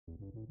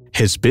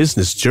His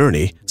business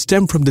journey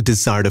stemmed from the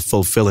desire to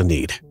fulfill a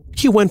need.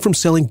 He went from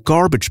selling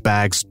garbage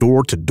bags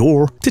door to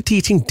door to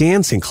teaching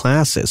dancing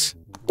classes,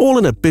 all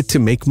in a bid to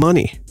make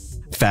money.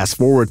 Fast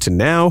forward to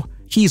now,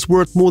 he's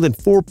worth more than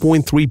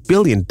 $4.3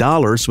 billion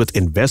with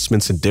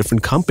investments in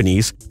different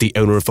companies, the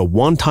owner of a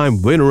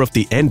one-time winner of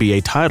the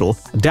NBA title,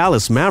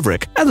 Dallas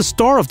Maverick, and the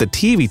star of the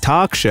TV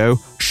talk show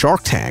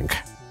Shark Tank.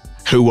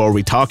 Who are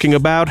we talking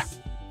about?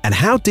 And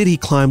how did he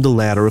climb the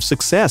ladder of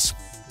success?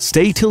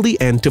 Stay till the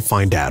end to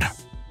find out.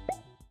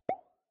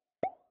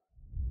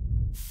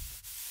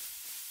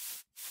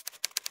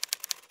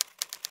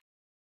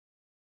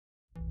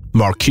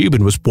 Mark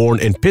Cuban was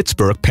born in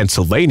Pittsburgh,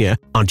 Pennsylvania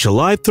on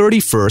July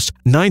 31,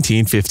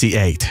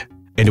 1958,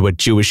 into a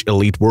Jewish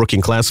elite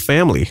working-class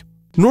family.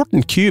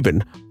 Norton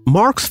Cuban,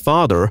 Mark's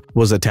father,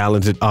 was a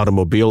talented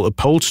automobile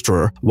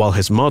upholsterer, while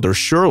his mother,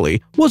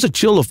 Shirley, was a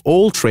Jill of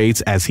all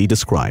trades as he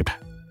described.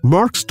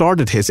 Mark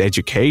started his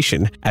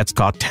education at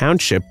Scott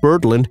Township,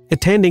 Birdland,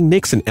 attending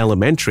Nixon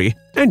Elementary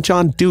and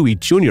John Dewey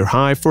Junior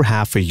High for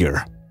half a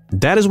year.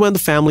 That is when the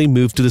family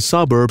moved to the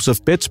suburbs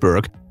of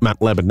Pittsburgh,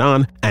 Mount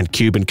Lebanon, and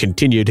Cuban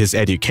continued his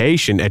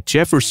education at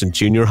Jefferson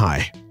Junior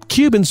High.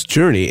 Cuban's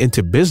journey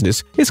into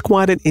business is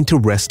quite an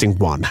interesting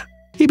one.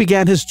 He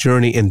began his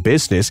journey in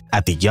business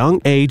at the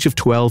young age of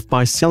 12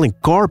 by selling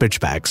garbage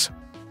bags.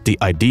 The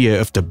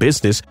idea of the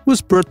business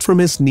was birthed from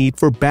his need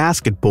for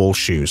basketball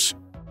shoes.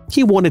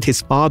 He wanted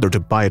his father to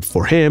buy it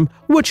for him,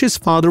 which his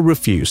father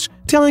refused,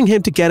 telling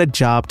him to get a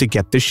job to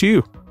get the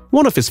shoe.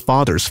 One of his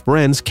father's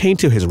friends came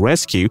to his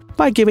rescue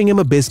by giving him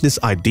a business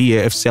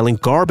idea of selling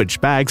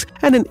garbage bags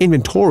and an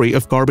inventory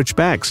of garbage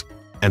bags.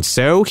 And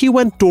so he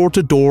went door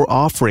to door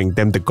offering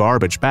them the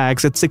garbage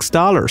bags at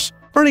 $6,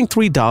 earning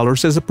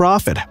 $3 as a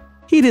profit.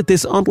 He did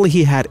this until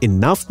he had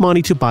enough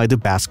money to buy the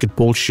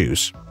basketball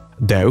shoes.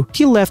 Though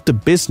he left the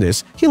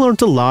business, he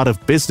learned a lot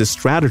of business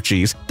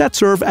strategies that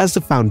serve as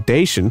the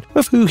foundation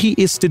of who he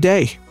is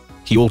today.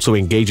 He also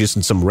engages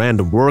in some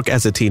random work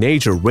as a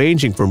teenager,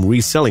 ranging from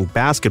reselling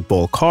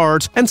basketball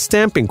cards and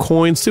stamping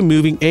coins to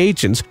moving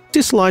agents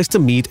to slice the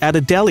meat at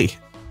a deli.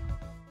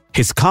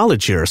 His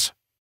college years.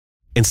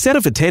 Instead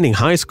of attending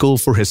high school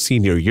for his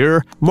senior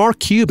year, Mark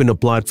Cuban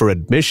applied for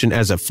admission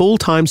as a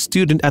full-time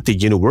student at the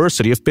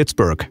University of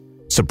Pittsburgh.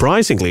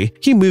 Surprisingly,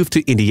 he moved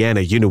to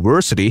Indiana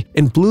University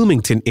in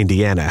Bloomington,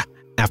 Indiana,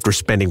 after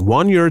spending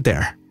 1 year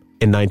there.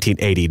 In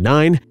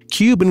 1989,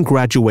 Cuban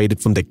graduated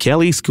from the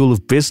Kelley School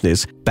of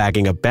Business,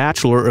 bagging a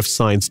Bachelor of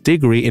Science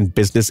degree in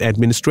Business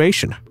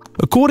Administration.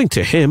 According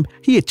to him,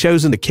 he had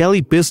chosen the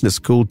Kelley Business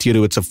School due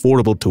to its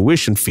affordable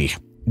tuition fee.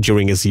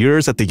 During his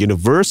years at the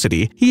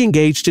university, he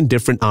engaged in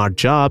different odd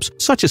jobs,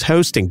 such as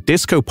hosting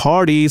disco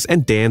parties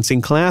and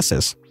dancing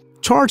classes,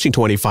 charging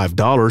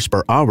 $25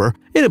 per hour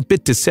in a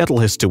bid to settle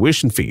his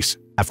tuition fees.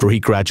 After he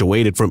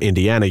graduated from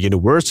Indiana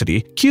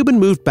University, Cuban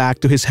moved back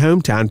to his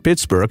hometown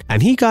Pittsburgh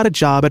and he got a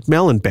job at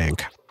Mellon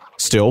Bank.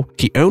 Still,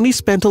 he only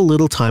spent a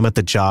little time at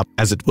the job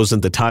as it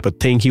wasn't the type of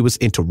thing he was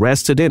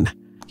interested in.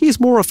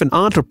 He's more of an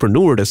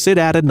entrepreneur to sit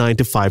at a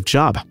 9-to-5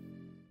 job.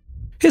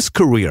 His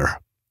career.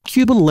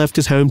 Cuban left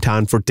his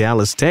hometown for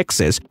Dallas,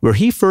 Texas, where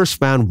he first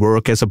found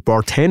work as a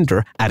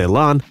bartender at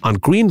Elan on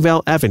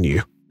Greenville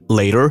Avenue.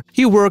 Later,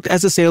 he worked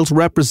as a sales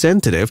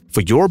representative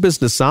for Your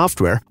Business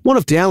Software, one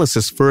of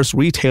Dallas's first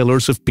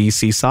retailers of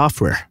PC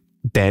software.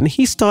 Then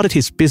he started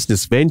his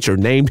business venture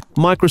named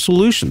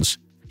MicroSolutions.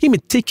 He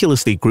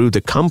meticulously grew the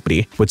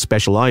company, which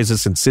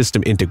specializes in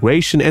system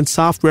integration and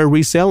software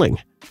reselling.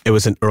 It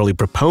was an early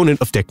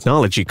proponent of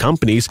technology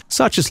companies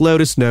such as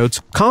Lotus Notes,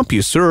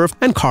 CompuServe,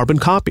 and Carbon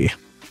Copy.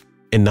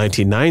 In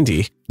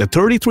 1990, the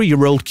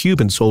 33-year-old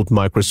Cuban sold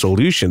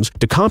MicroSolutions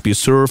to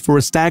CompuServe for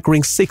a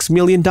staggering $6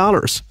 million.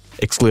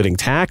 Excluding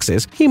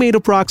taxes, he made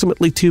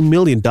approximately $2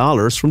 million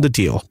from the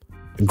deal.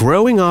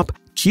 Growing up,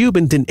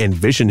 Cuban didn't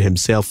envision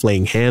himself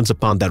laying hands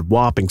upon that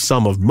whopping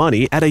sum of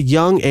money at a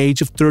young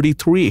age of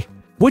 33,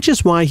 which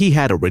is why he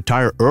had to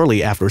retire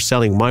early after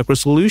selling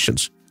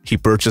MicroSolutions. He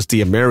purchased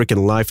the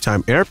American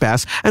Lifetime Air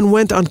Pass and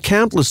went on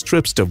countless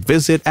trips to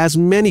visit as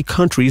many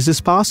countries as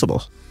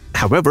possible.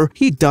 However,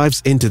 he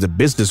dives into the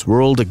business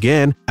world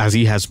again as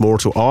he has more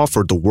to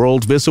offer the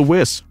world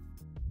vis-a-vis.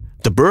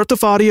 The birth of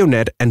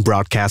AudioNet and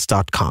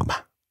Broadcast.com.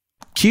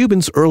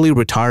 Cuban's early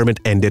retirement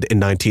ended in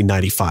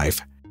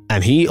 1995,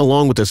 and he,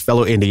 along with his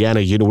fellow Indiana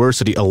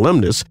University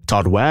alumnus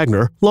Todd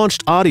Wagner,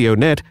 launched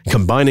AudioNet,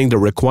 combining the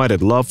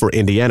requited love for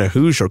Indiana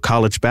Hoosier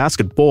college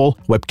basketball,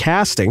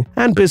 webcasting,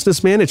 and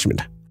business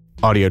management.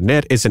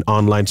 AudioNet is an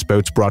online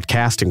sports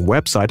broadcasting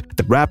website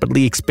that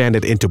rapidly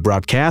expanded into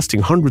broadcasting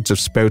hundreds of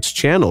sports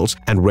channels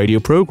and radio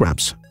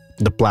programs.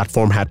 The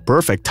platform had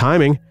perfect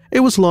timing. It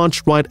was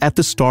launched right at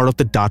the start of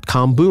the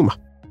dot-com boom.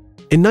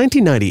 In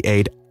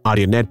 1998,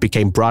 AudioNet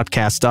became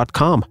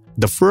Broadcast.com.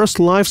 The first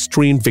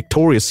live-streamed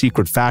Victoria's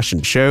Secret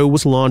fashion show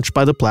was launched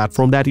by the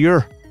platform that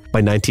year.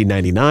 By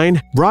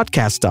 1999,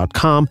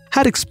 Broadcast.com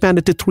had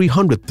expanded to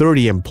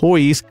 330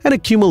 employees and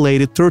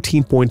accumulated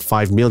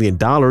 $13.5 million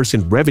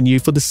in revenue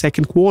for the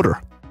second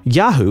quarter.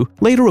 Yahoo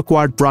later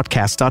acquired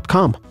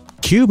Broadcast.com.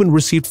 Cuban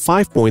received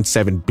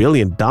 $5.7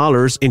 billion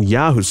in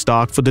Yahoo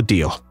stock for the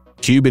deal.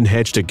 Cuban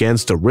hedged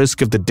against the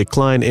risk of the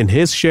decline in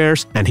his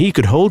shares, and he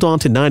could hold on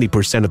to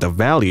 90% of the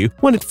value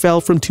when it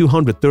fell from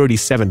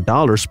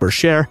 $237 per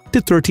share to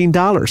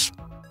 $13,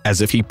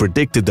 as if he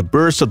predicted the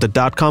burst of the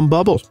dot-com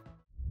bubble.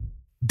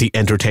 The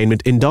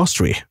entertainment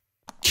industry.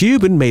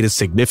 Cuban made a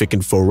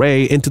significant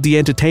foray into the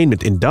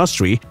entertainment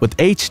industry with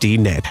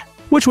HDNet,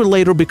 which would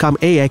later become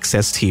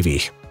AXS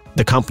TV.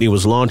 The company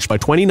was launched by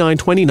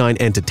 2929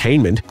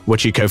 Entertainment,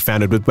 which he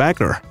co-founded with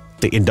Wagner.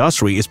 The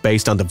industry is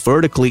based on the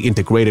vertically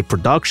integrated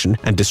production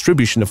and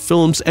distribution of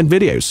films and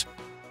videos.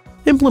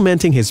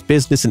 Implementing his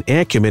business and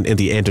acumen in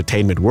the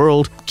entertainment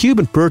world,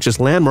 Cuban purchased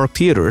Landmark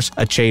Theaters,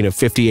 a chain of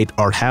 58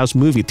 art house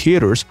movie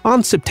theaters,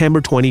 on September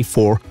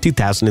 24,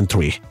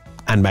 2003,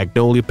 and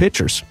Magnolia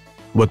Pictures.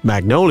 With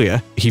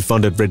Magnolia, he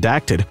funded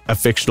Redacted, a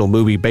fictional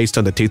movie based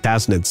on the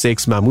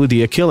 2006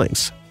 Mahmoudiya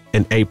killings.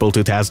 In April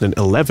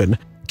 2011,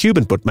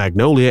 Cuban put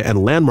Magnolia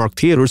and Landmark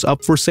Theaters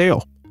up for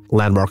sale.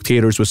 Landmark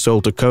Theaters was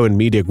sold to Cohen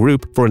Media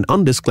Group for an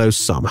undisclosed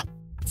sum.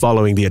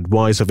 Following the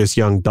advice of his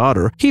young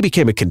daughter, he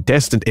became a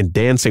contestant in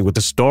Dancing with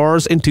the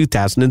Stars in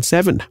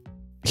 2007.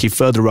 He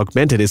further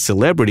augmented his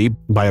celebrity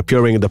by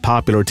appearing in the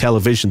popular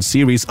television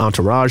series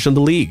Entourage and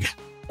The League.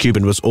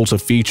 Cuban was also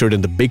featured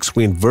in the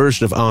big-screen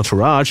version of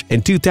Entourage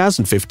in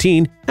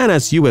 2015 and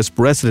as U.S.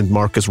 President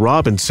Marcus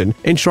Robinson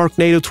in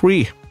Sharknado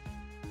 3.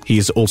 He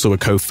is also a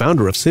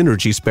co-founder of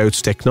Synergy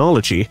Sports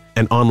Technology,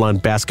 an online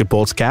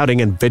basketball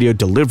scouting and video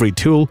delivery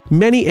tool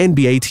many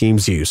NBA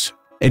teams use.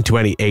 In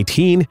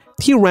 2018,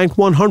 he ranked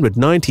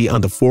 190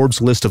 on the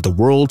Forbes list of the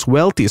world's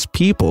wealthiest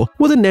people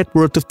with a net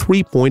worth of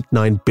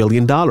 $3.9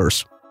 billion.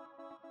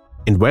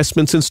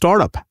 Investments in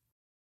startup.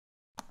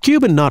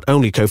 Cuban not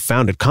only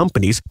co-founded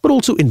companies but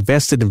also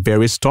invested in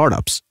various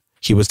startups.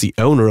 He was the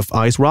owner of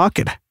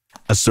iRocket,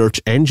 a search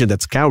engine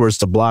that scours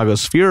the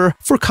blogosphere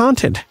for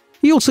content.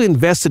 He also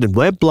invested in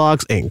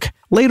Weblogs Inc.,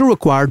 later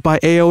acquired by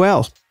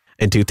AOL.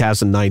 In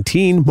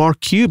 2019,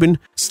 Mark Cuban,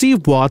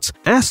 Steve Watts,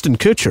 Ashton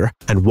Kutcher,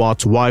 and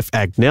Watts' wife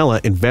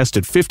Agnella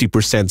invested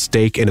 50%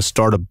 stake in a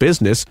startup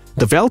business,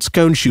 the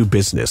Veldscone shoe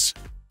business.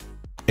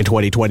 In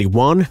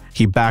 2021,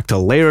 he backed a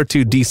Layer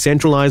 2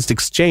 decentralized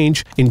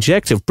exchange,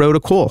 Injective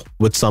Protocol,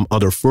 with some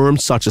other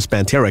firms such as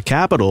Pantera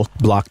Capital,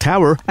 Block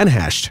Tower, and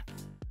Hashed.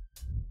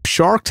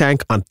 Shark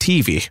Tank on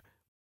TV.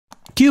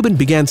 Cuban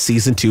began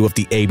Season 2 of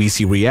the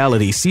ABC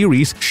reality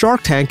series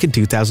Shark Tank in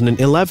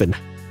 2011.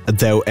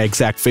 Though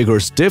exact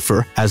figures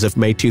differ, as of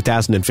May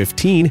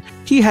 2015,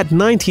 he had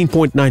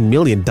 $19.9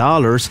 million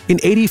in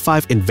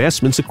 85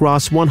 investments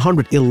across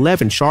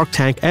 111 Shark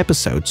Tank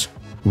episodes.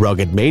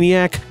 Rugged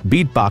Maniac,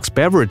 Beatbox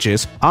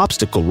Beverages,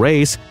 Obstacle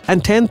Race, and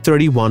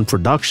 1031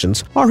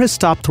 Productions are his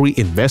top 3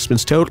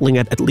 investments totaling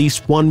at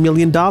least $1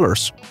 million.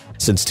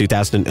 Since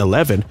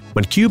 2011,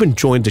 when Cuban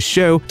joined the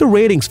show, the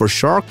ratings for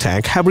Shark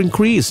Tank have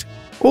increased.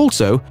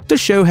 Also, the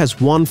show has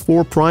won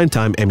 4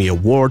 Primetime Emmy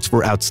Awards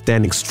for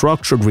Outstanding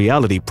Structured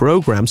Reality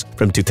Programs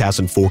from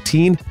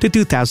 2014 to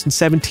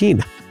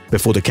 2017.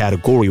 Before the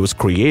category was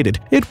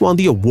created, it won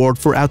the award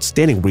for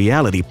Outstanding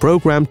Reality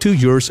Program 2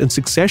 years in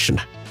succession,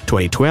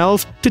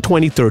 2012 to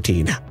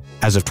 2013.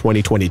 As of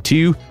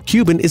 2022,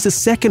 Cuban is the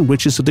second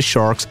richest of the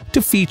Sharks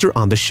to feature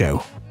on the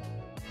show.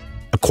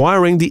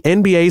 Acquiring the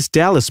NBA's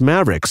Dallas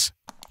Mavericks.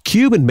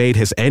 Cuban made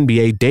his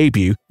NBA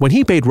debut when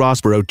he paid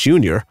Rossborough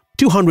Jr.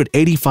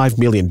 $285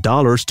 million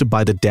to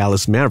buy the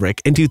Dallas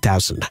Maverick in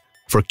 2000.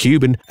 For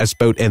Cuban, a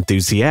sport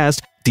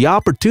enthusiast, the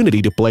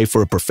opportunity to play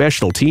for a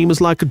professional team is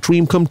like a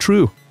dream come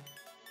true.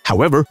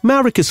 However,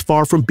 Maverick is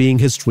far from being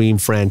his dream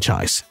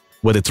franchise,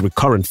 with its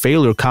recurrent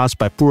failure caused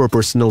by poor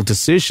personnel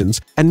decisions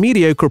and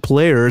mediocre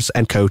players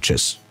and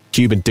coaches.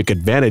 Cuban took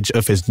advantage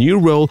of his new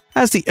role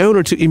as the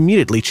owner to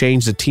immediately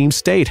change the team's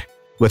state.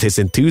 With his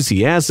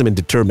enthusiasm and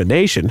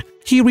determination,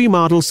 he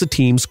remodels the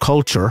team's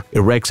culture,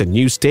 erects a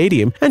new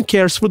stadium, and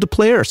cares for the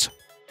players.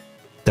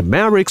 The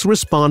Mavericks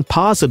respond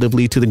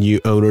positively to the new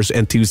owner's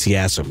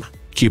enthusiasm.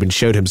 Cuban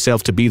showed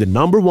himself to be the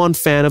 #1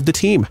 fan of the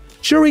team,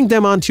 cheering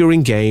them on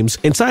during games,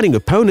 inciting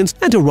opponents,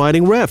 and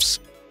deriding refs.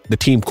 The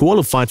team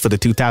qualified for the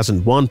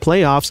 2001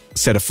 playoffs,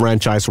 set a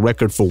franchise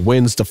record for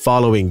wins the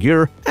following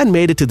year, and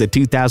made it to the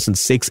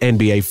 2006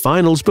 NBA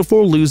Finals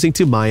before losing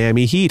to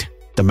Miami Heat.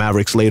 The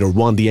Mavericks later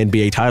won the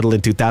NBA title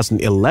in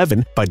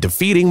 2011 by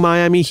defeating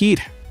Miami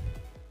Heat.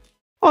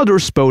 Other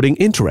sporting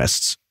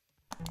interests.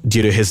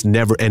 Due to his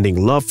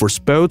never-ending love for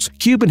sports,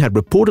 Cuban had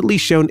reportedly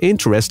shown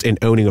interest in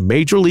owning a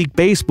Major League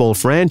Baseball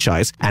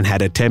franchise and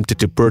had attempted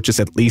to purchase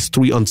at least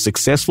 3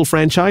 unsuccessful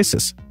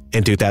franchises.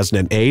 In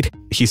 2008,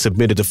 he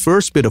submitted the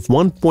first bid of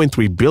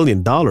 $1.3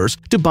 billion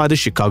to buy the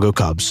Chicago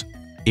Cubs.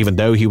 Even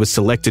though he was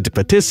selected to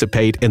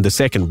participate in the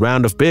second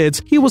round of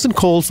bids, he wasn't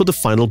called for the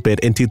final bid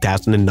in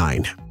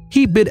 2009.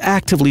 He bid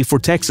actively for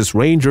Texas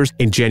Rangers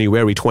in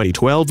January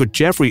 2012 with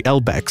Jeffrey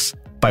Elbex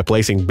by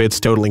placing bids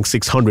totaling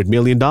 $600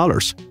 million.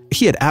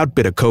 He had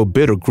outbid a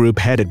co-bidder group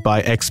headed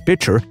by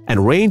ex-pitcher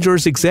and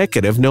Rangers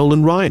executive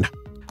Nolan Ryan.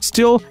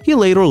 Still, he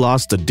later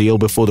lost the deal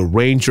before the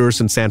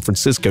Rangers and San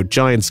Francisco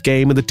Giants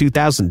game in the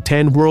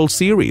 2010 World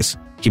Series.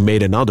 He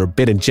made another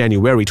bid in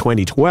January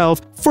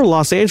 2012 for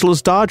Los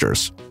Angeles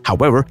Dodgers.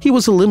 However, he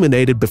was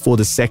eliminated before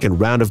the second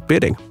round of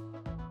bidding.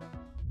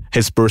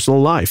 His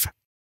personal life.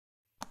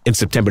 In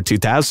September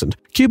 2000,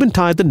 Cuban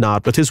tied the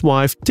knot with his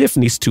wife,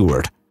 Tiffany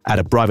Stewart, at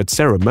a private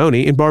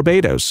ceremony in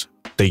Barbados.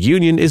 The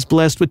union is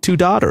blessed with 2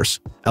 daughters,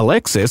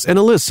 Alexis and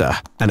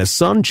Alyssa, and a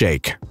son,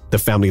 Jake. The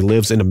family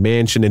lives in a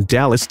mansion in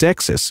Dallas,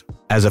 Texas.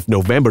 As of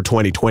November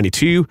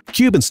 2022,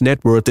 Cuban's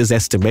net worth is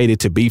estimated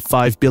to be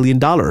 $5 billion.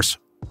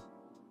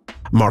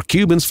 Mark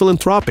Cuban's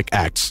philanthropic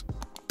acts.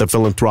 The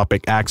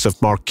philanthropic acts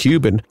of Mark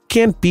Cuban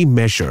can't be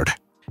measured.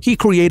 He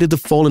created the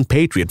Fallen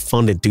Patriot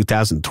Fund in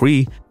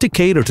 2003 to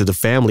cater to the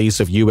families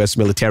of U.S.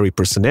 military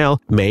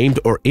personnel maimed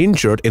or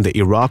injured in the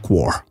Iraq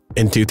War.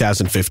 In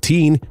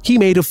 2015, he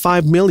made a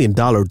 $5 million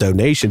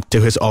donation to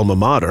his alma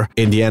mater,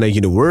 Indiana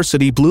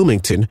University,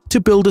 Bloomington,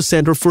 to build a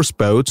center for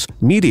sports,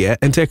 media,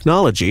 and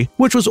technology,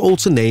 which was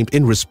also named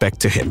in respect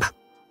to him.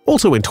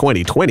 Also in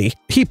 2020,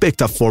 he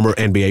picked up former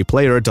NBA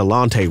player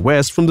Delonte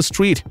West from the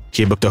street.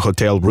 He booked a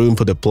hotel room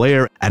for the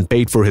player and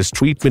paid for his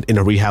treatment in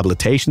a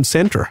rehabilitation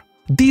center.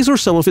 These are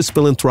some of his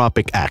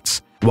philanthropic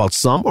acts, while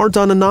some are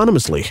done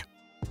anonymously.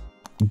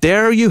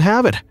 There you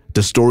have it,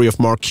 the story of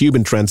Mark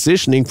Cuban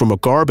transitioning from a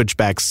garbage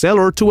bag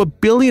seller to a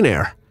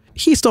billionaire.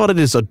 He started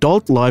his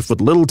adult life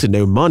with little to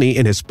no money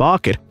in his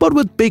pocket, but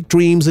with big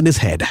dreams in his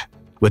head.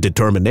 With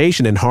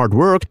determination and hard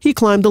work, he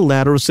climbed the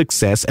ladder of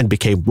success and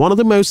became one of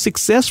the most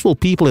successful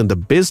people in the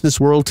business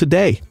world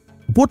today.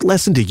 What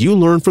lesson did you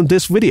learn from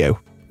this video?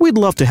 We'd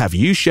love to have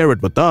you share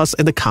it with us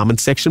in the comment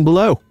section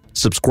below.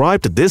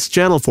 Subscribe to this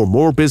channel for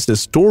more business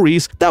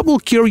stories that will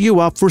gear you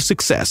up for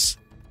success.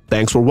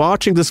 Thanks for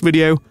watching this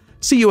video.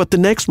 See you at the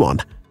next one.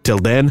 Till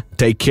then,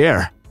 take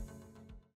care.